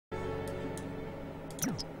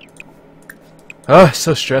Oh, it's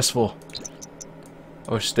so stressful.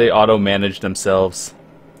 I wish they auto-manage themselves.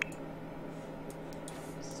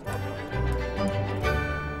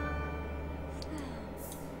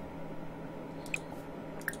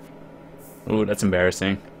 Ooh, that's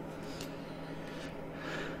embarrassing.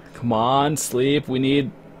 Come on, sleep. We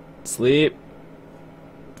need sleep.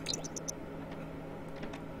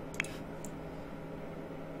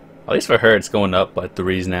 At least for her, it's going up by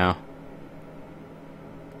 3s now.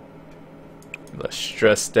 Less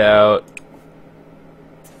stressed out.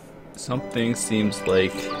 Something seems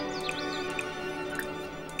like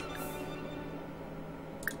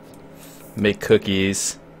make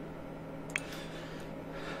cookies.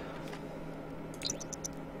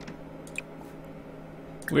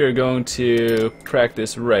 We are going to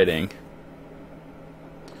practice writing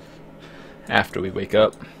after we wake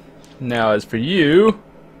up. Now, as for you,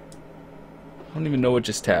 I don't even know what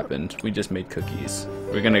just happened. We just made cookies.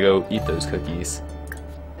 We're gonna go eat those cookies.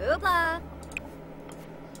 Oopla.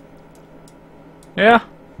 Yeah.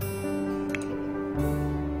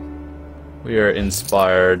 We are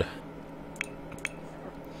inspired.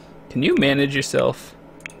 Can you manage yourself?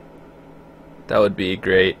 That would be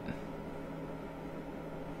great.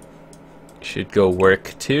 You should go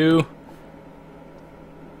work too.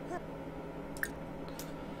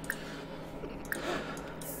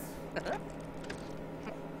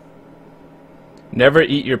 Never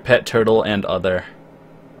eat your pet turtle and other.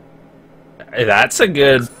 That's a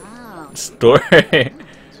good story.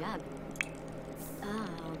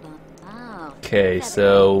 Okay,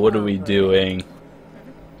 so what are we doing?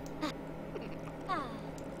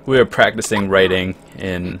 We are practicing writing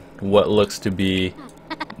in what looks to be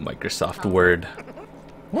Microsoft Word.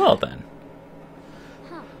 Well then.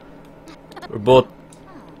 We're both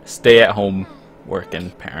stay-at-home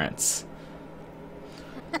working parents.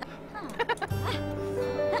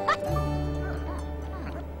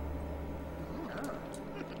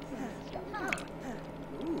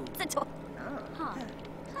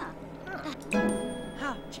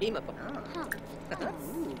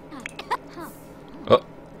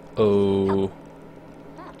 Uh-oh.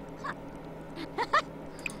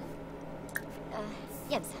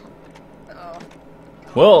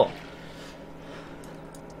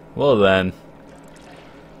 Well then.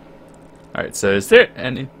 Alright, so is there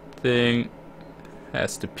anything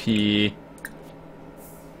has to pee?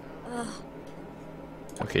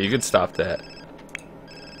 Okay, you could stop that.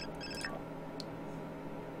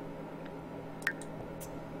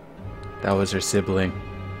 That was her sibling.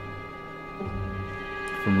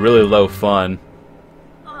 From really low fun.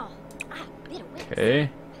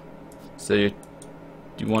 Okay. So do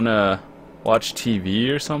you wanna watch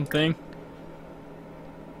TV or something?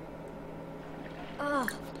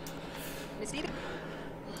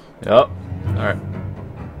 Yep. Alright.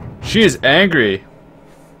 She is angry.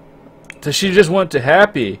 Does she just want to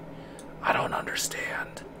happy? I don't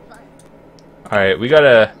understand. Alright, we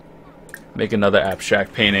gotta make another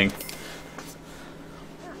abstract painting.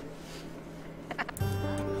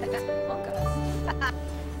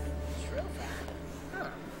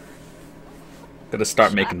 Gotta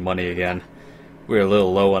start making money again. We're a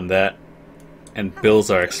little low on that. And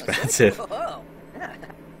bills are expensive.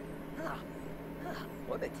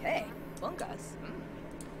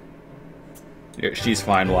 Yeah, she's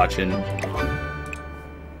fine watching.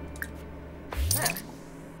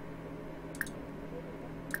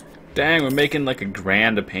 Dang, we're making like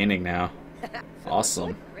 $1,000 a painting now.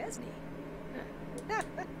 Awesome.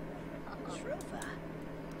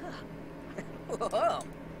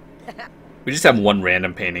 We just have one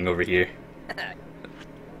random painting over here.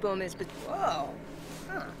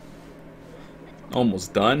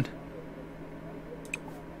 Almost done.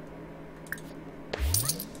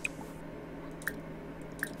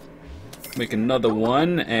 Make another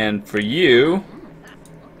one, and for you...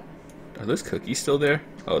 Are those cookies still there?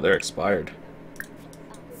 Oh, they're expired.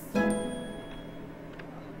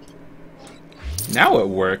 Now it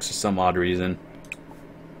works for some odd reason.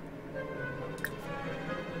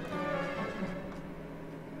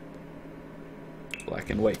 Black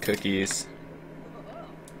and white cookies.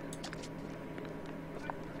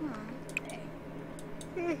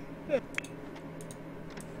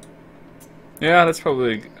 Yeah, that's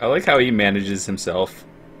probably... I like how he manages himself.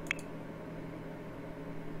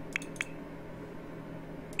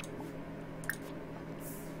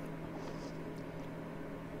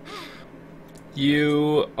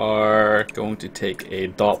 You are going to take a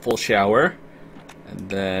thoughtful shower and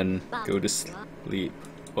then go to sleep.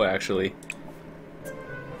 Well, actually...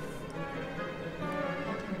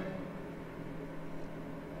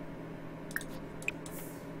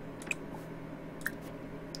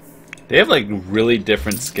 They have like really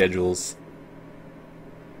different schedules.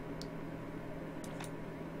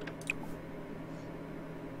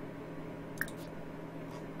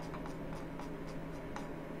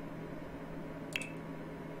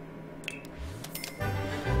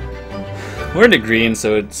 We're in the green,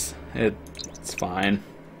 so it's fine.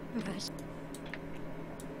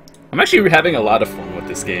 I'm actually having a lot of fun with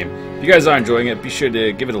this game. If you guys are enjoying it, be sure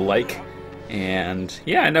to give it a like. And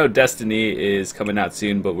yeah, I know Destiny is coming out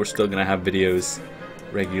soon, but we're still gonna have videos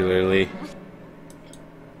regularly.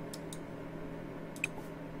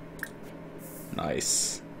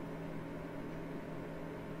 Nice.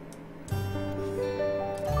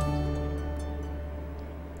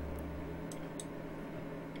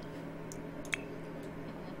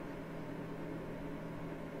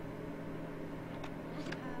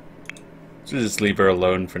 So just leave her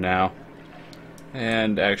alone for now.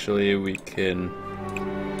 And actually we can...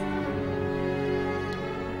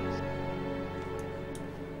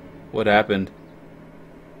 What happened?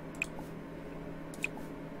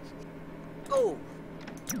 Oh.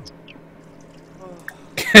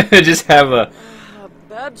 Just have a...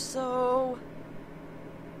 Babso.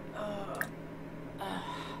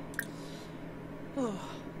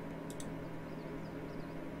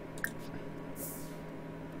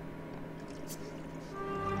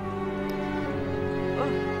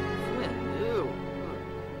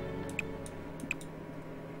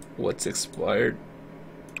 What's expired?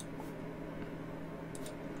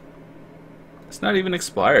 It's not even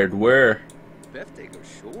expired. Where?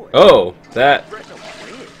 Oh, that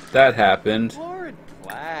happened. Horrid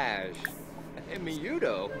plash.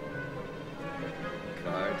 Miudo.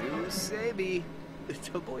 Cardu Sebi.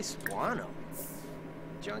 The boy Squano.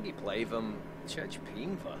 Jungi Plavum. Church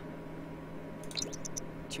Pinva.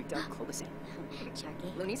 Checked out Clovis.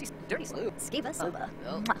 Lunisi's dirty sloop. Skiva Soba.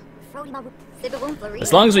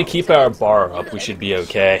 As long as we keep our bar up, we should be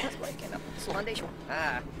okay.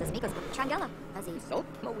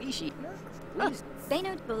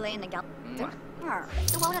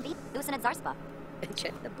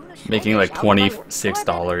 Making like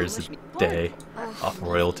 $26 a day off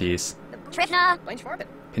royalties.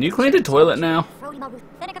 Can you clean the toilet now?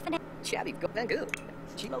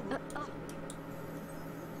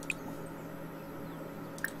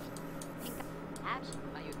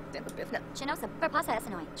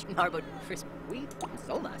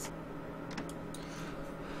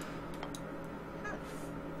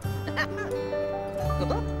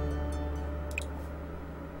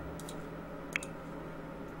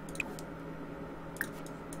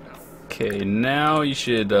 Okay, now you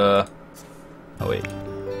should, oh wait.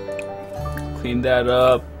 Clean that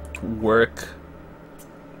up, work.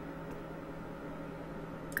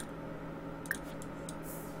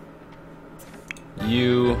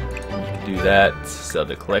 You can do that, sell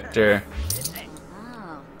the collector.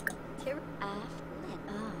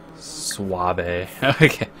 Suave.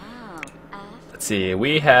 Okay. Let's see,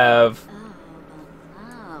 we have...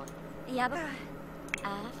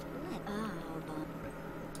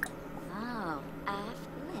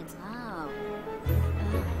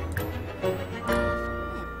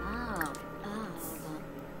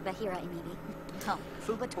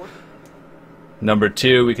 Number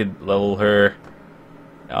 2, we could level her.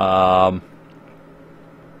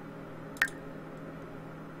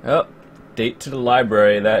 Oh, date to the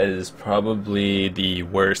library. That is probably the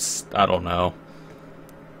worst, I don't know,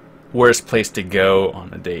 worst place to go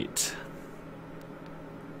on a date.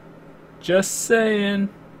 Just saying.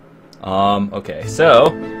 Okay, so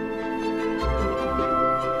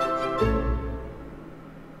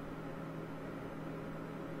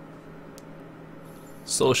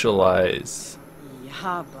socialize.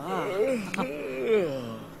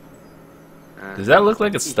 Does that look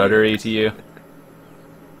like a stuttery to you?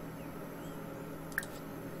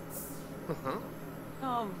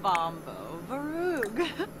 Oh, Bombo, Varug.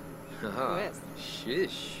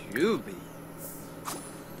 Shishubi.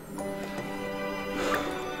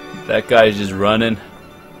 That guy's just running.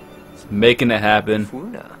 He's making it happen.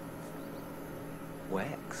 Funa.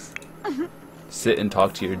 Wax. Sit and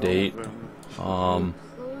talk to your date. Oh,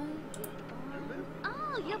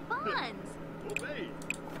 your buns.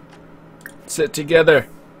 Sit together.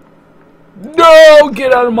 No!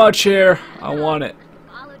 Get out of my chair. I want it.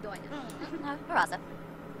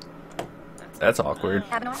 That's awkward.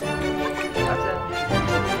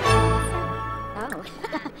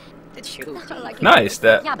 Nice.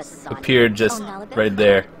 That appeared just right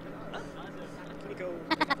there.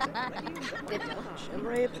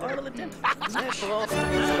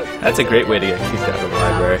 That's a great way to get kicked out of the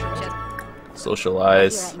library.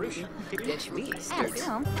 Socialize.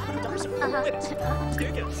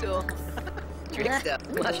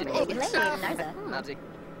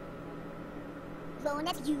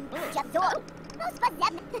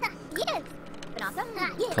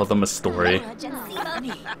 Tell them a story.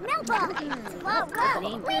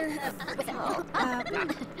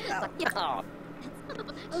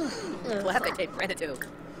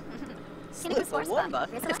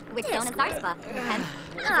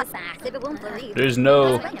 There's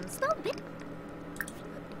no...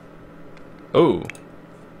 Oh.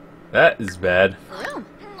 That is bad.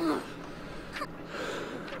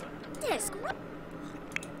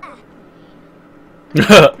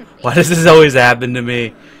 Why does this always happen to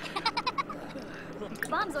me?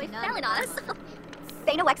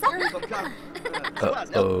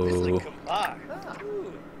 Uh-oh.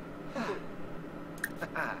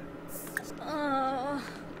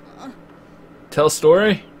 Tell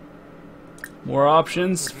story? More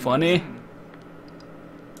options? Funny?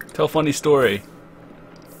 Tell funny story.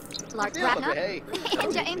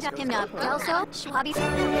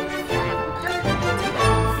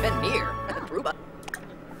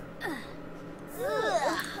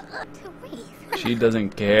 She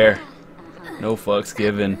doesn't care. No fucks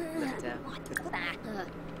given.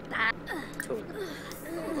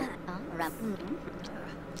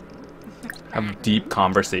 Have deep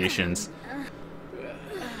conversations.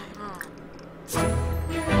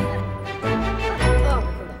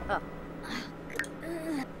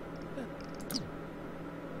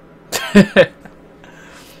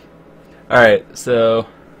 Alright, so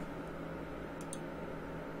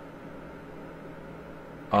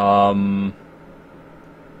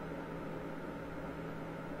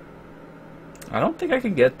I don't think I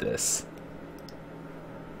can get this.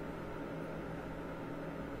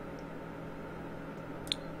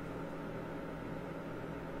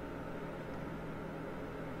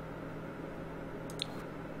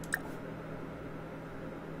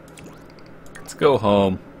 Let's go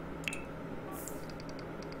home.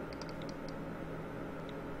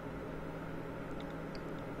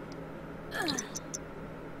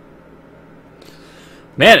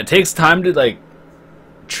 Man, it takes time to like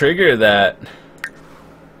trigger that.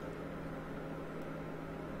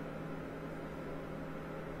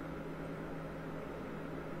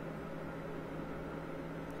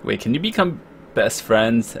 Wait, can you become best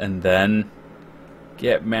friends and then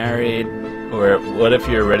get married? Or what if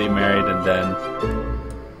you're already married and then...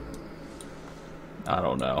 I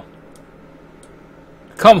don't know.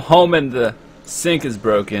 Come home and the sink is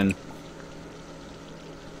broken.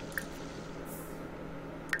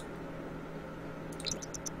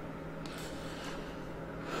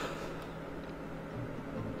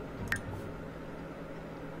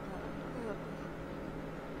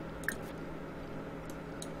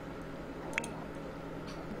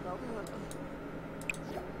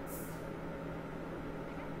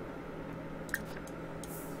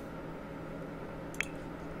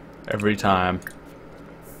 Every time.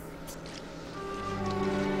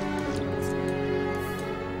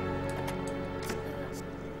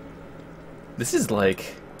 This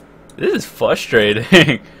is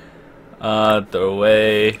frustrating. Throw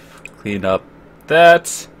away, clean up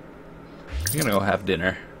that. We're gonna go have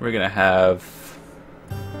dinner. We're gonna have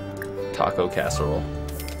taco casserole.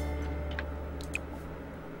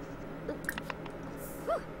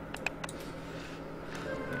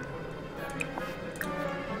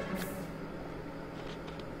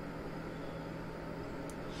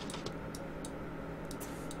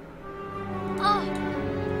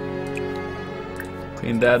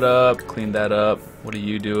 Clean that up, clean that up. What are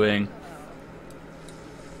you doing?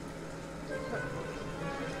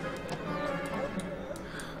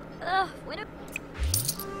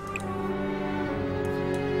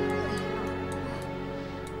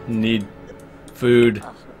 Need food.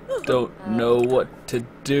 Don't know what to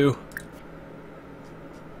do.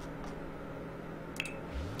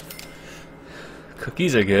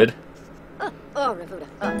 Cookies are good.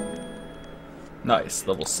 Nice,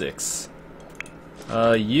 level 6.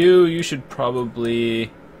 You should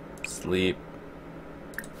probably sleep.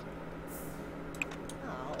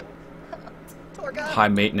 High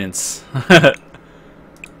maintenance.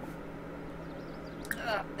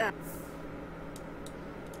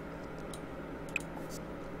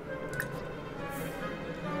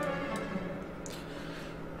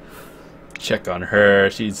 Check on her,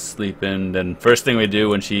 she's sleeping, then first thing we do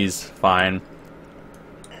when she's fine.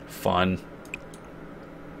 Fun.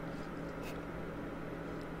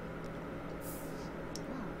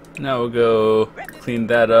 Now we'll go clean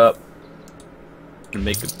that up and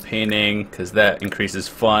make a painting, because that increases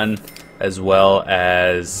fun as well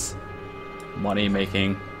as money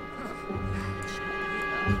making.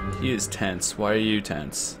 He is tense. Why are you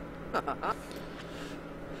tense?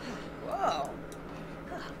 Whoa.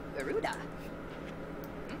 Garuda.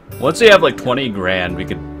 Once we have like 20 grand, we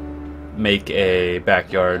could make a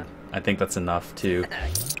backyard. I think that's enough too.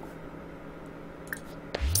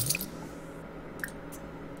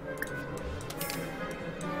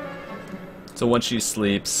 So once she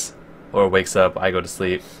sleeps or wakes up, I go to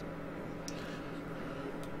sleep.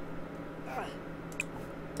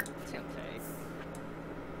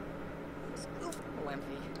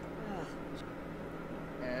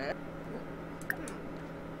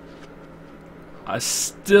 I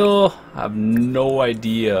still have no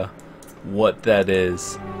idea what that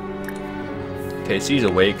is. Okay, she's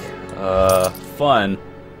awake. Fun.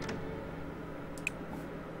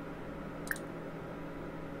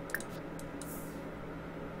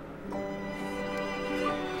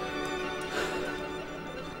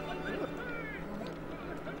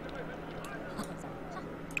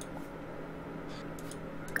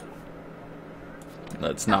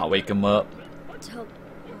 Let's not wake him up.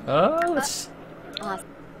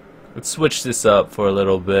 Let's switch this up for a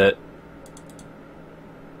little bit.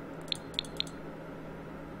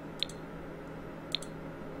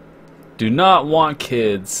 Do not want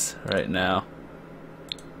kids right now.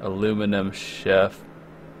 Aluminum chef.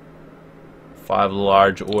 5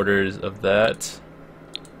 large orders of that.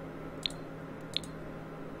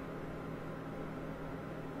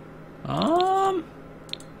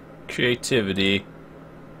 Creativity.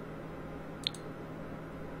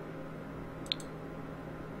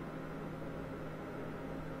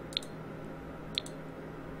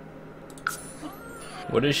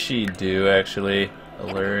 What does she do actually?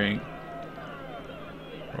 Alluring.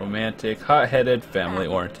 Romantic, hot-headed,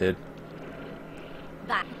 family-oriented.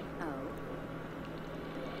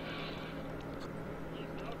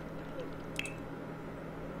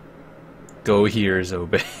 Go here,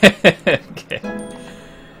 Zobe. Okay.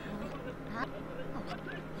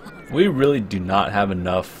 We really do not have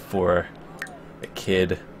enough for a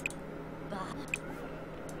kid.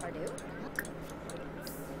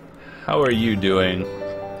 How are you doing?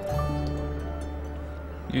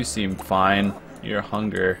 You seem fine. Your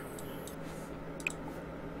hunger.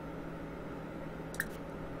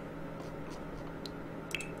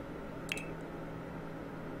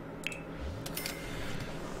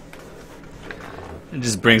 It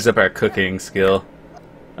just brings up our cooking skill.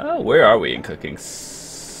 Oh, where are we in cooking?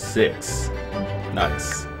 6.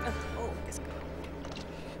 Nice.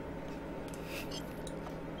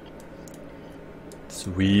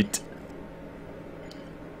 Sweet.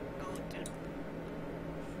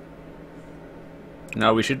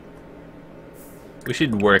 No, we should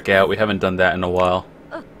work out. We haven't done that in a while.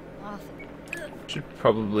 Should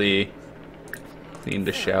probably clean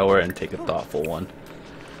the shower and take a thoughtful one.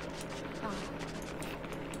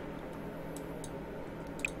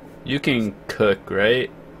 You can cook, right?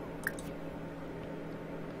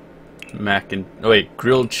 Oh wait,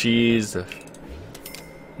 grilled cheese.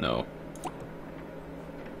 No.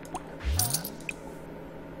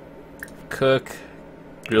 Cook.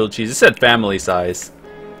 Grilled cheese. It said family size.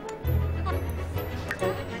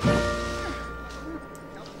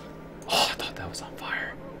 Oh, I thought that was on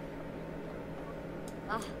fire.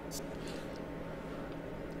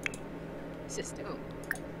 System.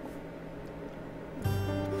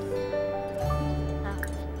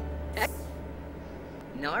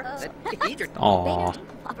 Aww.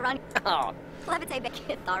 Oh. Levite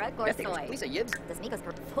Bekit Thara Gorsoy. Lisa Yibs. The Smikos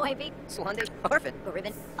Boy Beat. Swande. Orphan.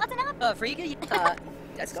 Ribbon. What's enough? Frigga.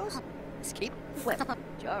 Descos. Skeep. Flip.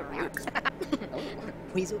 Jaru.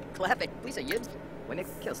 Weasel. Clap it. Lisa Yibs. When it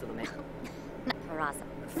kills the man. Parasa.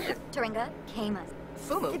 Turinga. Kamas.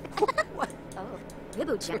 Fumu. What? Oh.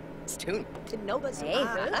 Ribucha. Stoon. Novas. Hey.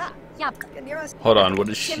 Yup. Hold on, what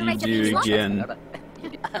does she do again?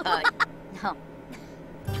 No.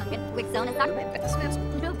 Kangan. Wixona Zak.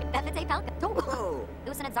 Noob. Bethete Falca. Oh.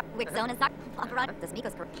 Lucina Zak. Wixona Zak. Operon. The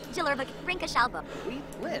Smikos Jillervik. Rinka Shalba. We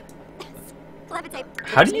live. Levite.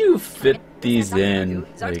 How do you fit these in?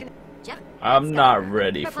 Like, Jeff. I'm not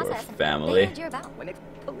ready for a family. When it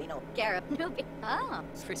Polino. Garab. Noob. Oh.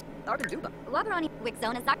 Fris. Arden Duba. Wabaroni.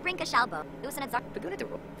 Wixona Zak. Rinka Shalba. Lucina Zak.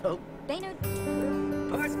 Pagunitaro. Oh. Bainud.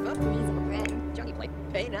 Bars. Reason Bread. Johnny Plate.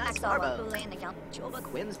 Payna. Axel. Starbo. Pule in the count. Chova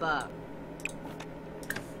Quinsba.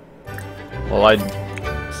 While I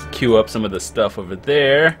queue up some of the stuff over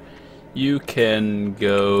there, you can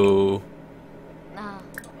go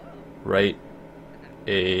write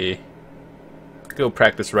go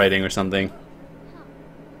practice writing or something.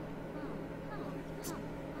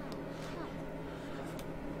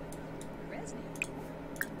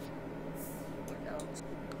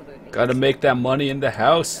 Gotta make that money in the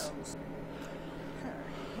house.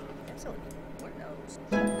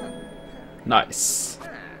 Nice.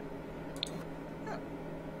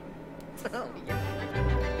 Oh, yeah.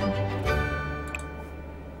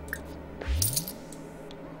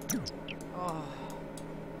 Oh,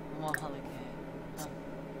 mahalik.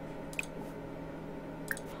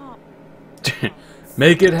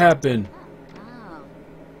 Make it happen.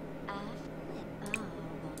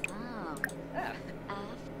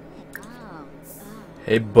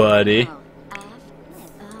 Hey, buddy.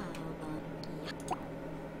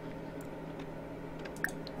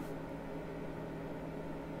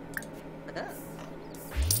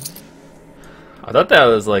 I thought that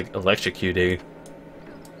was like electrocuting.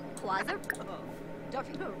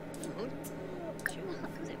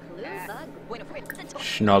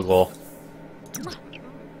 Snuggle.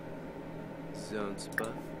 Zone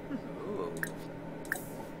spot. Oh.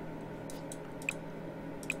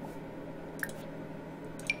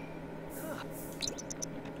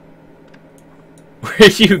 Where are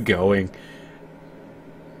you going?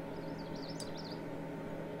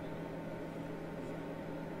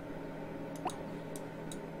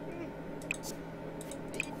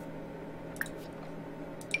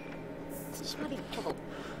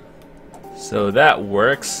 So that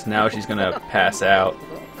works. Now she's gonna pass out.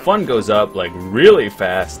 Fun goes up like really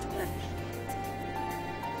fast.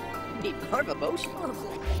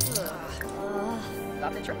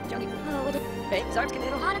 Hey, Zarb can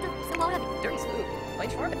dirty slew.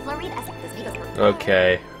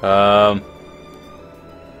 Okay.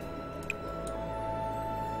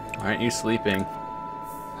 Aren't you sleeping?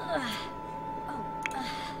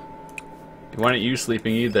 Why aren't you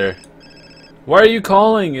sleeping either? Why are you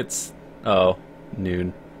calling? It's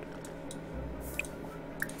noon.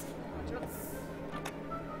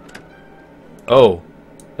 Oh,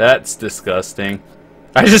 that's disgusting.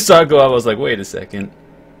 I just saw it go up. I was like, wait a second.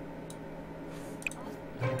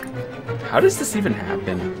 How does this even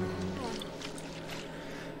happen?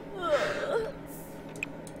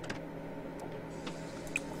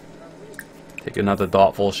 Take another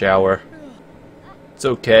thoughtful shower. It's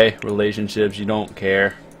okay. Relationships, you don't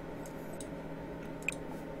care.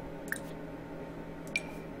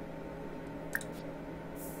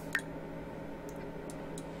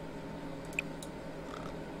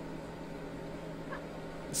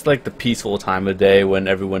 It's like the peaceful time of day when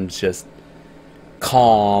everyone's just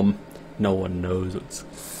calm. No one knows what's...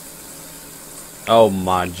 Oh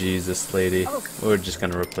my Jesus, lady. We're just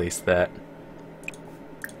gonna replace that.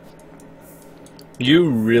 You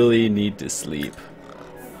really need to sleep.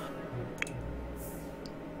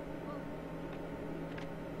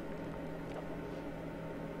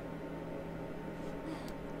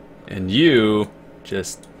 And you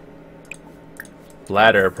just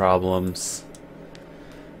bladder problems.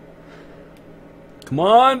 Come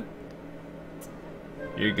on.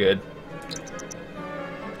 You're good.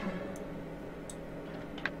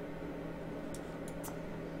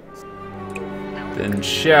 Then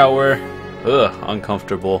shower. Ugh,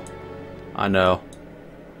 uncomfortable. I know.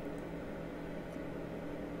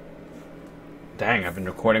 Dang, I've been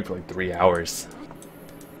recording for like 3 hours.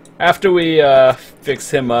 After we fix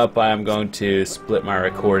him up, I am going to split my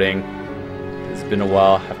recording. It's been a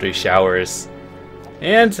while after he showers.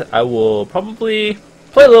 And I will probably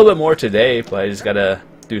play a little bit more today, but I just gotta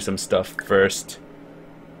do some stuff first.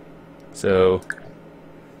 So,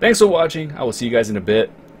 thanks for watching. I will see you guys in a bit.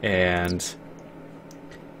 And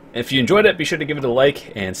if you enjoyed it, be sure to give it a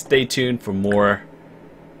like and stay tuned for more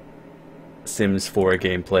Sims 4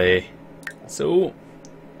 gameplay. So,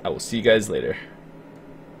 I will see you guys later.